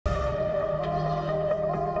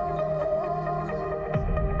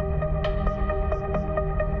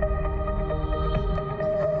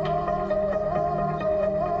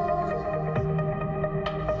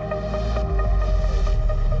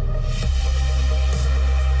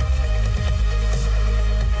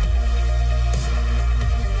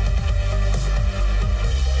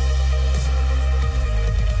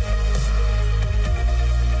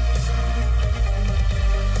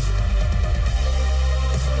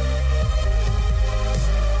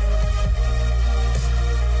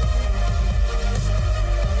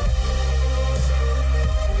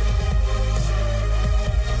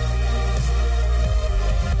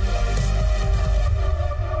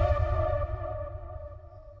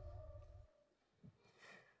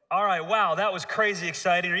All right, wow, that was crazy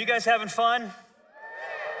exciting. Are you guys having fun?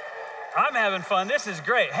 I'm having fun. This is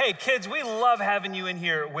great. Hey, kids, we love having you in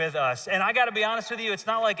here with us. And I got to be honest with you, it's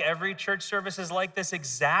not like every church service is like this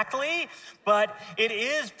exactly, but it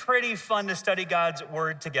is pretty fun to study God's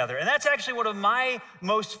word together. And that's actually one of my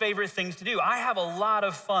most favorite things to do. I have a lot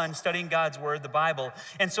of fun studying God's word, the Bible.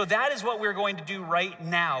 And so that is what we're going to do right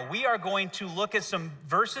now. We are going to look at some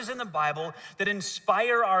verses in the Bible that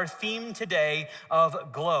inspire our theme today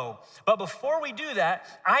of glow. But before we do that,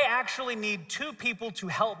 I actually need two people to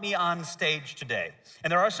help me on stage today. And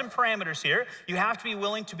there are some parameters here. You have to be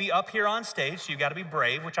willing to be up here on stage, so you've got to be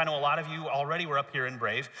brave, which I know a lot of you already were up here in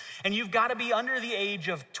brave. And you've got to be under the age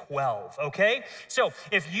of 12, okay? So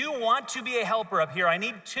if you want to be a helper up here, I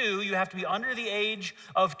need two. You have to be under the age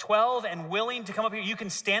of 12 and willing to come up here. You can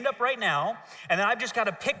stand up right now, and then I've just got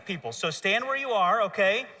to pick people. So stand where you are,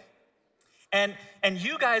 okay? And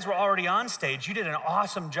you guys were already on stage. You did an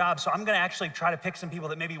awesome job. So I'm gonna actually try to pick some people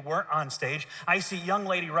that maybe weren't on stage. I see a young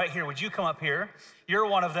lady right here. Would you come up here? You're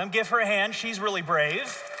one of them. Give her a hand. She's really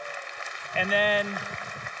brave. And then,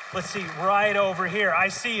 let's see, right over here. I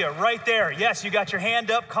see you right there. Yes, you got your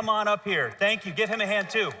hand up. Come on up here. Thank you. Give him a hand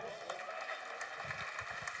too.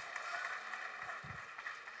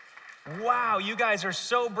 Wow, you guys are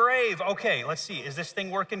so brave. Okay, let's see. Is this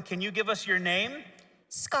thing working? Can you give us your name?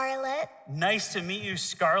 Scarlett. Nice to meet you,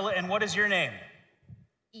 Scarlett. And what is your name?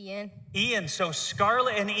 Ian. Ian. So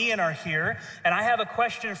Scarlett and Ian are here, and I have a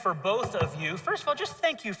question for both of you. First of all, just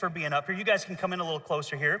thank you for being up here. You guys can come in a little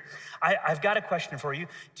closer here. I've got a question for you.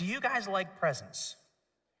 Do you guys like presents?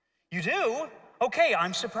 You do? Okay,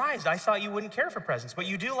 I'm surprised. I thought you wouldn't care for presents, but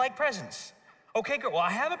you do like presents. Okay, good. Well,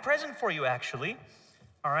 I have a present for you, actually.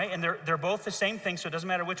 All right, and they're both the same thing, so it doesn't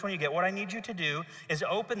matter which one you get. What I need you to do is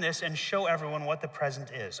open this and show everyone what the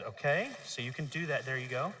present is, okay? So you can do that. There you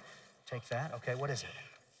go. Take that. Okay, what is it?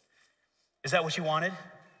 Is that what you wanted?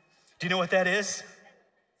 Do you know what that is?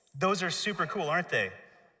 Those are super cool, aren't they?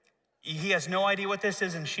 He has no idea what this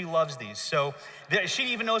is, and she loves these. So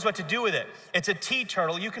she even knows what to do with it. It's a tea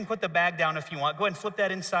turtle. You can put the bag down if you want. Go ahead and flip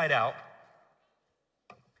that inside out.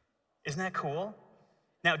 Isn't that cool?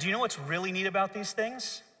 Now, do you know what's really neat about these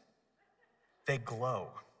things? They glow.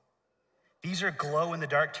 These are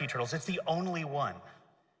glow-in-the-dark tea turtles. It's the only one.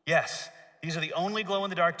 Yes, these are the only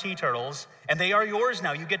glow-in-the-dark tea turtles, and they are yours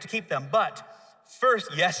now. You get to keep them. But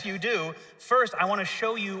first, yes, you do. First, I want to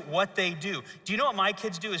show you what they do. Do you know what my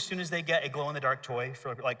kids do as soon as they get a glow-in-the-dark toy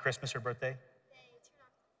for like Christmas or birthday?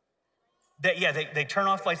 They turn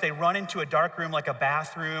off the lights. They run into a dark room like a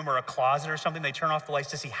bathroom or a closet or something. They turn off the lights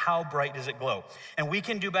to see how bright does it glow. And we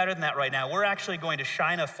can do better than that right now. We're actually going to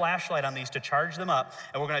shine a flashlight on these to charge them up,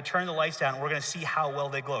 and we're going to turn the lights down, and we're going to see how well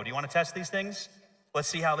they glow. Do you want to test these things? Let's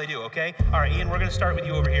see how they do, okay? All right, Ian, we're going to start with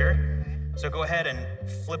you over here. So go ahead and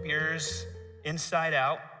flip yours inside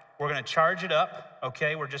out. We're going to charge it up,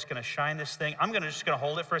 okay? We're just going to shine this thing. I'm just going to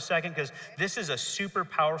hold it for a second because this is a super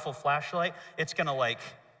powerful flashlight. It's going to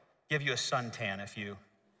give you a suntan if you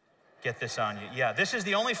get this on you. Yeah, this is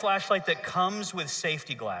the only flashlight that comes with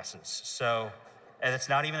safety glasses. So, and it's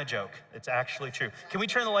not even a joke. It's actually true. Can we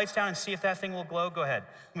turn the lights down and see if that thing will glow? Go ahead.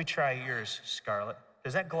 Let me try yours, Scarlett.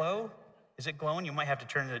 Does that glow? Is it glowing? You might have to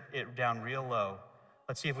turn it down real low.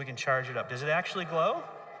 Let's see if we can charge it up. Does it actually glow?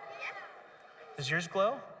 Yeah. Does yours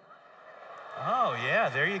glow? Oh, yeah,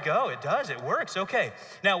 there you go. It does. It works. Okay.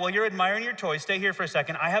 Now, while you're admiring your toy, stay here for a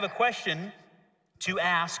second. I have a question to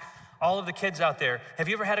ask all of the kids out there. Have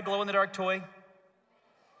you ever had a glow-in-the-dark toy?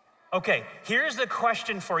 Okay, here's the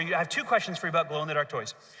question for you. I have two questions for you about glow-in-the-dark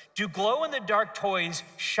toys. Do glow-in-the-dark toys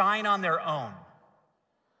shine on their own?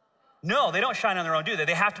 No, they don't shine on their own, do they?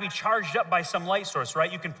 They have to be charged up by some light source,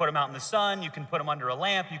 right? You can put them out in the sun, you can put them under a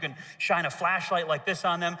lamp, you can shine a flashlight like this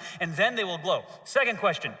on them, and then they will glow. Second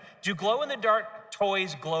question, do glow-in-the-dark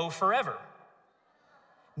toys glow forever?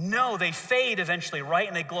 No, they fade eventually, right?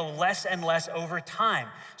 And they glow less and less over time.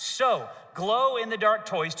 So, glow-in-the-dark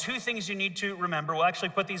toys, two things you need to remember. We'll actually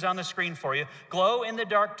put these on the screen for you.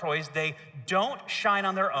 Glow-in-the-dark toys, they don't shine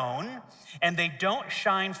on their own, and they don't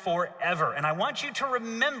shine forever. And I want you to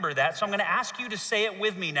remember that, so I'm gonna ask you to say it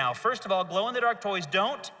with me now. First of all, glow-in-the-dark toys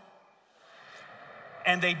don't,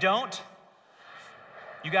 and they don't.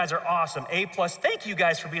 You guys are awesome. A+. Thank you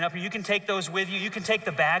guys for being up here. You can take those with you. You can take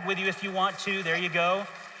the bag with you if you want to. There you go.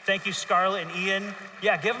 Thank you, Scarlett and Ian.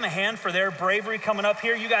 Yeah, give them a hand for their bravery coming up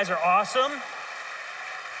here. You guys are awesome.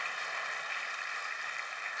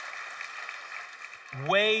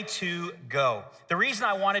 Way to go. The reason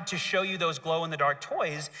I wanted to show you those glow-in-the-dark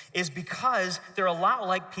toys is because they're a lot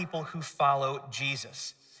like people who follow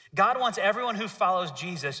Jesus. God wants everyone who follows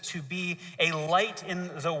Jesus to be a light in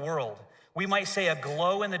the world. We might say a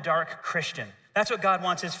glow-in-the-dark Christian. That's what God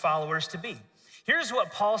wants his followers to be. Here's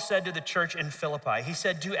what Paul said to the church in Philippi. He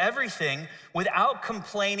said, do everything without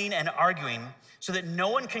complaining and arguing so that no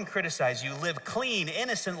one can criticize you. Live clean,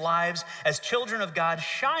 innocent lives as children of God,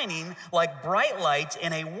 shining like bright lights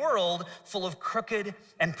in a world full of crooked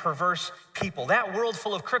and perverse people. That world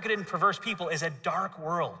full of crooked and perverse people is a dark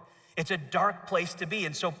world. It's a dark place to be.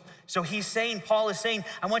 And so Paul is saying,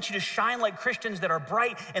 I want you to shine like Christians that are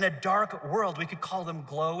bright in a dark world. We could call them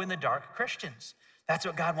glow-in-the-dark Christians. That's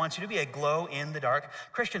what God wants you to be, a glow-in-the-dark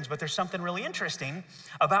Christians. But there's something really interesting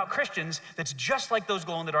about Christians that's just like those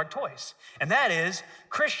glow-in-the-dark toys. And that is,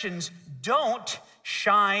 Christians don't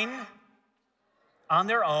shine on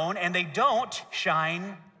their own, and they don't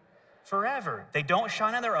shine forever. They don't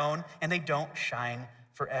shine on their own, and they don't shine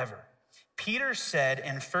forever. Peter said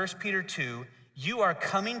in 1 Peter 2, you are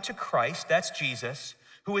coming to Christ, that's Jesus,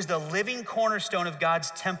 who is the living cornerstone of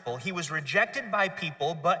God's temple. He was rejected by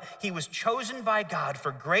people, but he was chosen by God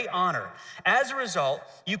for great honor. As a result,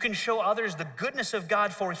 you can show others the goodness of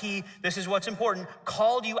God, for he, this is what's important,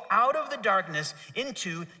 called you out of the darkness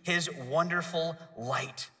into his wonderful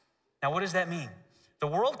light. Now, what does that mean? The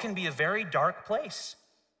world can be a very dark place.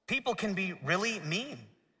 People can be really mean.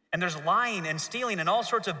 And there's lying and stealing and all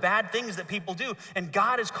sorts of bad things that people do. And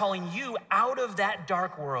God is calling you out of that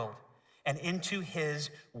dark world and into his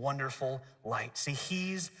wonderful light. See,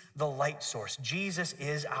 he's the light source. Jesus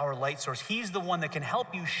is our light source. He's the one that can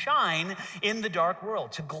help you shine in the dark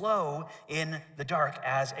world, to glow in the dark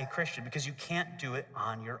as a Christian, because you can't do it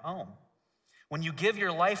on your own. When you give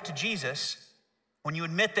your life to Jesus, when you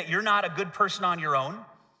admit that you're not a good person on your own,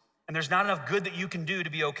 and there's not enough good that you can do to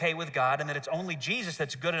be okay with God, and that it's only Jesus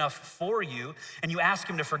that's good enough for you, and you ask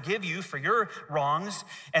him to forgive you for your wrongs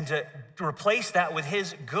and to replace that with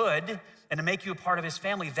his good and to make you a part of his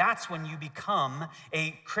family, that's when you become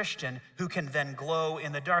a Christian who can then glow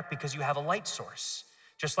in the dark because you have a light source.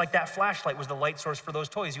 Just like that flashlight was the light source for those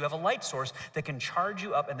toys, you have a light source that can charge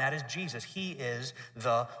you up, and that is Jesus. He is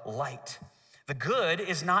the light. The good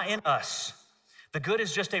is not in us. The good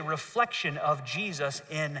is just a reflection of Jesus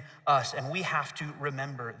in us, and we have to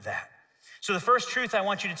remember that. So the first truth I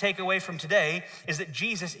want you to take away from today is that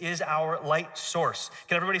Jesus is our light source.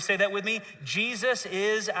 Can everybody say that with me? Jesus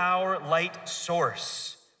is our light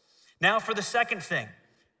source. Now for the second thing,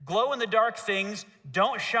 glow-in-the-dark things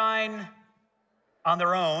don't shine on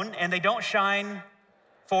their own, and they don't shine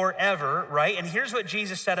forever, right? And here's what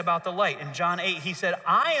Jesus said about the light. In John 8, he said,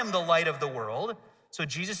 I am the light of the world. So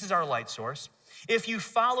Jesus is our light source. If you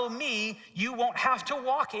follow me, you won't have to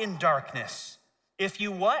walk in darkness. If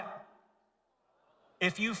you what?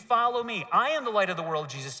 If you follow me. I am the light of the world,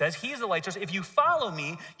 Jesus says. He is the light source. If you follow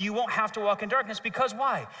me, you won't have to walk in darkness. Because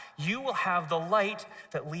why? You will have the light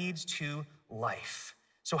that leads to life.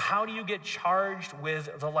 So how do you get charged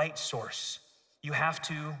with the light source? You have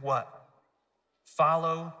to what?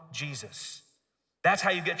 Follow Jesus. That's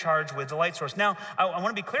how you get charged with the light source. Now, I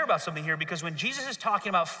want to be clear about something here, because when Jesus is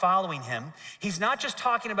talking about following him, he's not just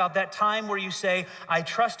talking about that time where you say, I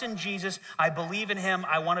trust in Jesus, I believe in him,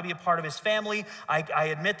 I want to be a part of his family, I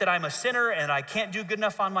admit that I'm a sinner and I can't do good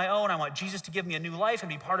enough on my own, I want Jesus to give me a new life and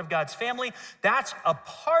be part of God's family. That's a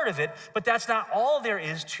part of it, but that's not all there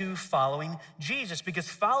is to following Jesus, because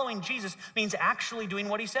following Jesus means actually doing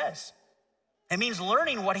what he says. It means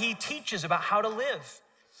learning what he teaches about how to live.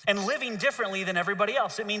 And living differently than everybody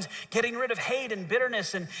else. It means getting rid of hate and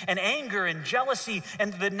bitterness and anger and jealousy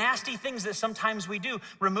and the nasty things that sometimes we do,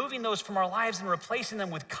 removing those from our lives and replacing them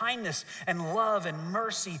with kindness and love and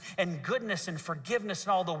mercy and goodness and forgiveness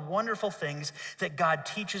and all the wonderful things that God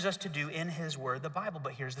teaches us to do in his word, the Bible.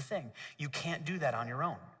 But here's the thing, you can't do that on your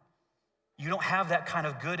own. You don't have that kind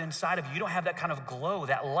of good inside of you. You don't have that kind of glow,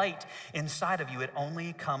 that light inside of you. It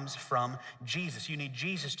only comes from Jesus. You need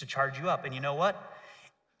Jesus to charge you up. And you know what?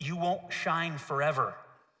 You won't shine forever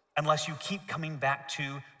unless you keep coming back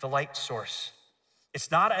to the light source. It's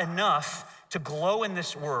not enough to glow in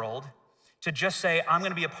this world, to just say, I'm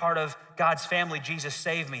gonna be a part of God's family, Jesus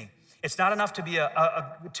save me. It's not enough to be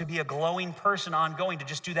a glowing person ongoing, to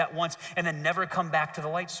just do that once and then never come back to the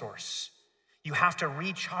light source. You have to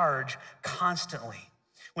recharge constantly.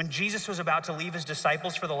 When Jesus was about to leave his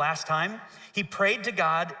disciples for the last time, he prayed to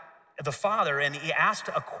God the Father, and he asked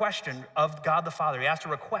a question of God the Father. He asked a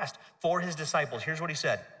request for his disciples. Here's what he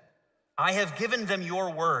said. I have given them your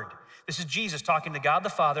word. This is Jesus talking to God the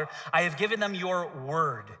Father. I have given them your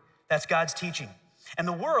word. That's God's teaching. And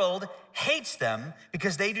the world hates them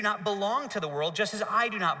because they do not belong to the world, just as I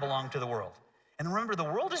do not belong to the world. And remember, the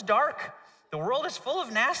world is dark. The world is full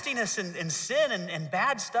of nastiness and sin and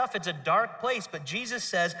bad stuff. It's a dark place, but Jesus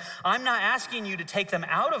says, I'm not asking you to take them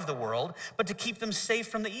out of the world, but to keep them safe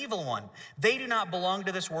from the evil one. They do not belong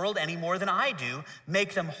to this world any more than I do.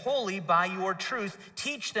 Make them holy by your truth.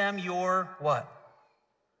 Teach them your what?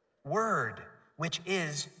 Word, which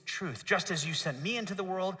is truth. Just as you sent me into the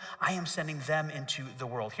world, I am sending them into the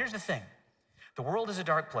world. Here's the thing. The world is a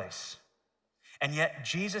dark place, and yet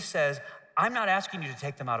Jesus says, I'm not asking you to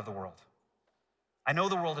take them out of the world. I know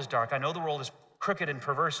the world is dark. I know the world is crooked and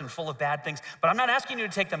perverse and full of bad things, but I'm not asking you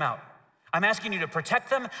to take them out. I'm asking you to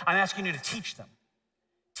protect them. I'm asking you to teach them.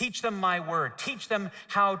 Teach them my word. Teach them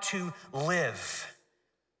how to live.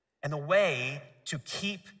 And the way to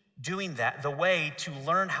keep doing that, the way to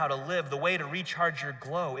learn how to live, the way to recharge your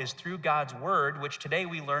glow is through God's word, which today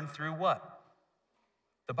we learn through what?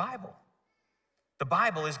 The Bible. The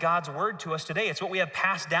Bible is God's word to us today. It's what we have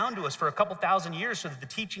passed down to us for a couple thousand years so that the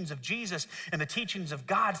teachings of Jesus and the teachings of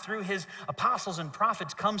God through his apostles and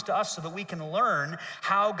prophets comes to us so that we can learn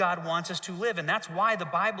how God wants us to live. And that's why the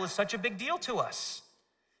Bible is such a big deal to us,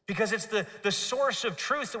 because it's the source of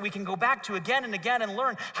truth that we can go back to again and again and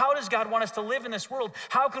learn. How does God want us to live in this world?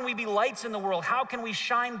 How can we be lights in the world? How can we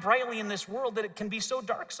shine brightly in this world that it can be so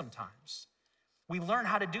dark sometimes? We learn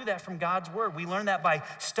how to do that from God's word. We learn that by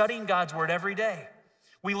studying God's word every day.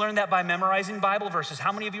 We learn that by memorizing Bible verses.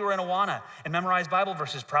 How many of you are in Awana and memorize Bible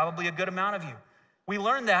verses? Probably a good amount of you. We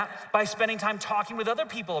learn that by spending time talking with other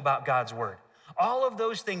people about God's word. All of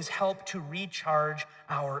those things help to recharge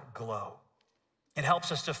our glow. It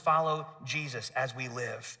helps us to follow Jesus as we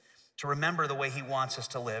live, to remember the way he wants us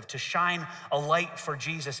to live, to shine a light for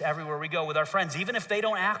Jesus everywhere we go with our friends, even if they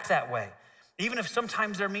don't act that way, even if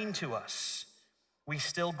sometimes they're mean to us. We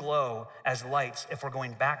still glow as lights if we're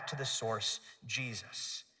going back to the source,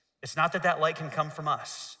 Jesus. It's not that that light can come from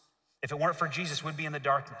us. If it weren't for Jesus, we'd be in the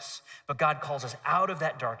darkness. But God calls us out of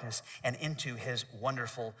that darkness and into his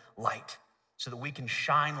wonderful light so that we can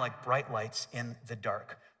shine like bright lights in the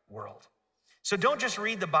dark world. So don't just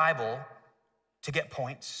read the Bible to get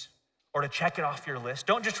points or to check it off your list.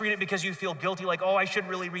 Don't just read it because you feel guilty, like, oh, I should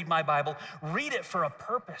really read my Bible. Read it for a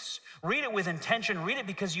purpose. Read it with intention. Read it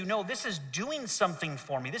because you know this is doing something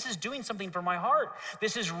for me. This is doing something for my heart.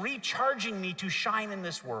 This is recharging me to shine in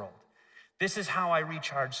this world. This is how I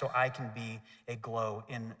recharge so I can be a glow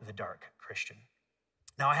in the dark Christian.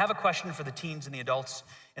 Now, I have a question for the teens and the adults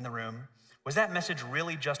in the room. Was that message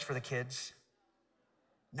really just for the kids?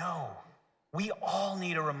 No. We all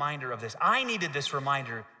need a reminder of this. I needed this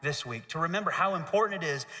reminder this week to remember how important it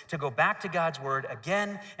is to go back to God's word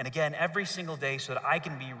again and again every single day so that I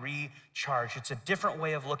can be recharged. It's a different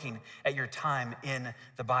way of looking at your time in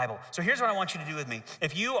the Bible. So here's what I want you to do with me.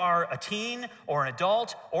 If you are a teen or an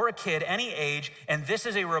adult or a kid, any age, and this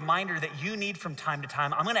is a reminder that you need from time to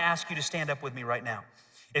time, I'm gonna ask you to stand up with me right now.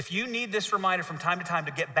 If you need this reminder from time to time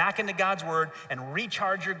to get back into God's word and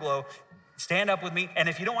recharge your glow, stand up with me. And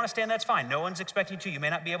if you don't want to stand, that's fine. No one's expecting you to. You may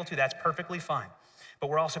not be able to. That's perfectly fine. But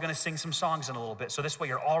we're also going to sing some songs in a little bit. So this way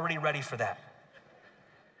you're already ready for that.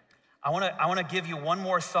 I want to give you one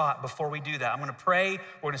more thought before we do that. I'm going to pray.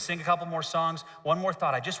 We're going to sing a couple more songs. One more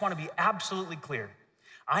thought. I just want to be absolutely clear.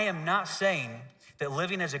 I am not saying that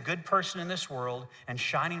living as a good person in this world and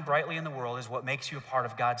shining brightly in the world is what makes you a part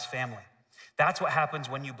of God's family. That's what happens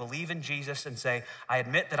when you believe in Jesus and say, I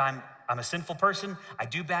admit that I'm a sinful person. I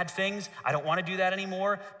do bad things. I don't want to do that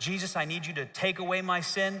anymore. Jesus, I need you to take away my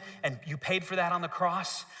sin, and you paid for that on the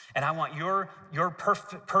cross. And I want your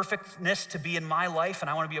perfectness to be in my life, and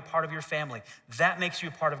I want to be a part of your family. That makes you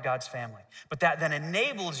a part of God's family. But that then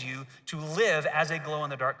enables you to live as a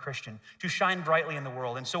glow-in-the-dark Christian, to shine brightly in the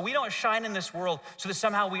world. And so we don't shine in this world so that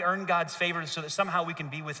somehow we earn God's favor, so that somehow we can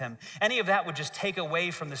be with him. Any of that would just take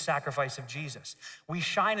away from the sacrifice of Jesus. We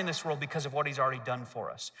shine in this world because of what he's already done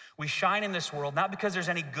for us. We shine in this world not because there's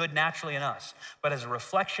any good naturally in us, but as a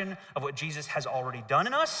reflection of what Jesus has already done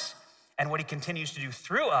in us and what he continues to do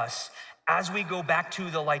through us as we go back to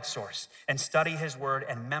the light source and study his word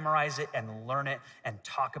and memorize it and learn it and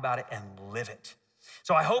talk about it and live it.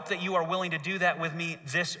 So I hope that you are willing to do that with me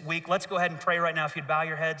this week. Let's go ahead and pray right now. If you'd bow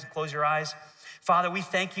your heads and close your eyes. Father, we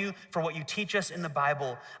thank you for what you teach us in the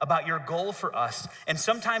Bible about your goal for us. And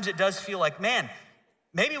sometimes it does feel like, man,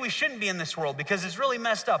 maybe we shouldn't be in this world because it's really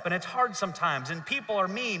messed up and it's hard sometimes and people are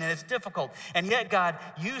mean and it's difficult. And yet, God,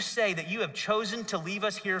 you say that you have chosen to leave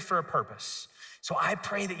us here for a purpose. So I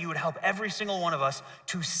pray that you would help every single one of us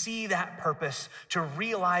to see that purpose, to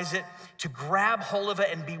realize it, to grab hold of it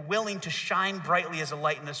and be willing to shine brightly as a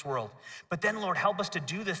light in this world. But then, Lord, help us to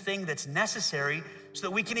do the thing that's necessary so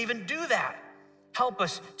that we can even do that. Help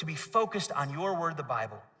us to be focused on your word, the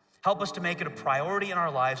Bible. Help us to make it a priority in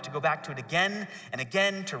our lives to go back to it again and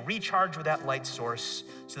again, to recharge with that light source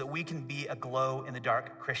so that we can be a glow in the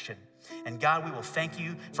dark Christian. And God, we will thank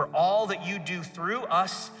you for all that you do through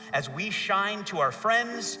us as we shine to our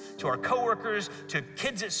friends, to our coworkers, to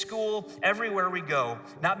kids at school, everywhere we go,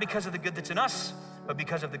 not because of the good that's in us, but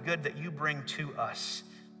because of the good that you bring to us.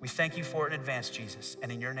 We thank you for it in advance, Jesus.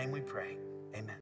 And in your name we pray. Amen.